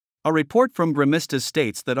A report from Gramista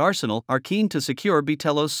states that Arsenal are keen to secure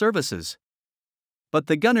Bitello's services. But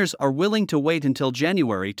the Gunners are willing to wait until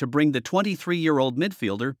January to bring the 23-year-old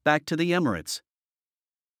midfielder back to the Emirates.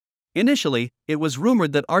 Initially, it was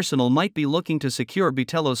rumored that Arsenal might be looking to secure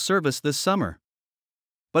Bitello's service this summer.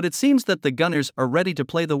 But it seems that the Gunners are ready to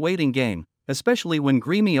play the waiting game, especially when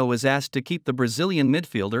Grêmio is asked to keep the Brazilian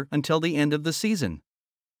midfielder until the end of the season.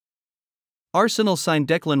 Arsenal signed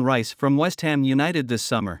Declan Rice from West Ham United this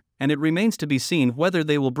summer, and it remains to be seen whether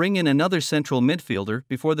they will bring in another central midfielder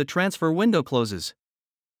before the transfer window closes.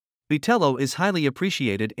 Bitello is highly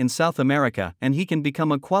appreciated in South America, and he can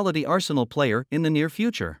become a quality Arsenal player in the near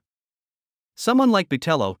future. Someone like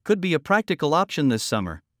Bitello could be a practical option this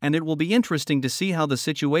summer, and it will be interesting to see how the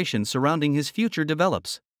situation surrounding his future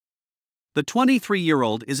develops. The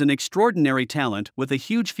 23-year-old is an extraordinary talent with a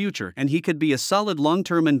huge future, and he could be a solid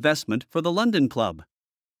long-term investment for the London club.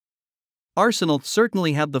 Arsenal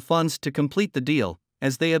certainly have the funds to complete the deal,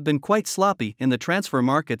 as they have been quite sloppy in the transfer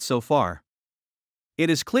market so far. It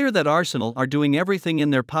is clear that Arsenal are doing everything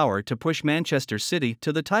in their power to push Manchester City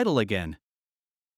to the title again.